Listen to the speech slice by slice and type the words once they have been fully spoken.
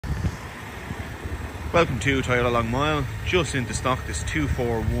Welcome to Toyota Long Mile. Just into stock this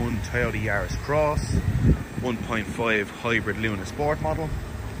 241 Toyota Yaris Cross 1.5 hybrid Luna Sport model.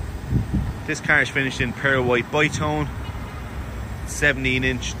 This car is finished in pearl white bitone,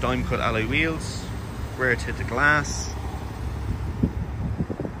 17-inch diamond cut alloy wheels, rear tinted glass,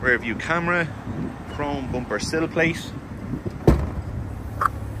 rear view camera, chrome bumper sill plate,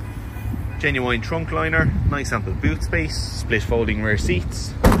 genuine trunk liner, nice ample boot space, split folding rear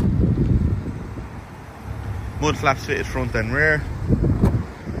seats, mud flaps fitted front and rear.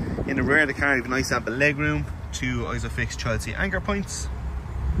 In the rear of the car you have nice ample leg room, 2 isofix child seat anchor points.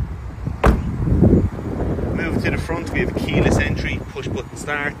 Moving to the front, we have a keyless entry, push button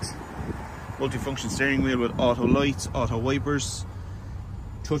start, multifunction steering wheel with auto lights, auto wipers,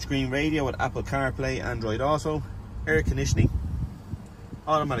 touchscreen radio with Apple CarPlay, Android Auto, air conditioning,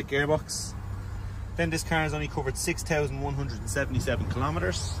 automatic gearbox. Then this car has only covered 6,177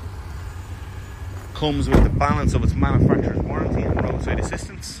 kilometers. Comes with the balance of its manufacturer's warranty and roadside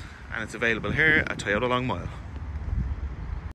assistance, and it's available here at Toyota Long Mile.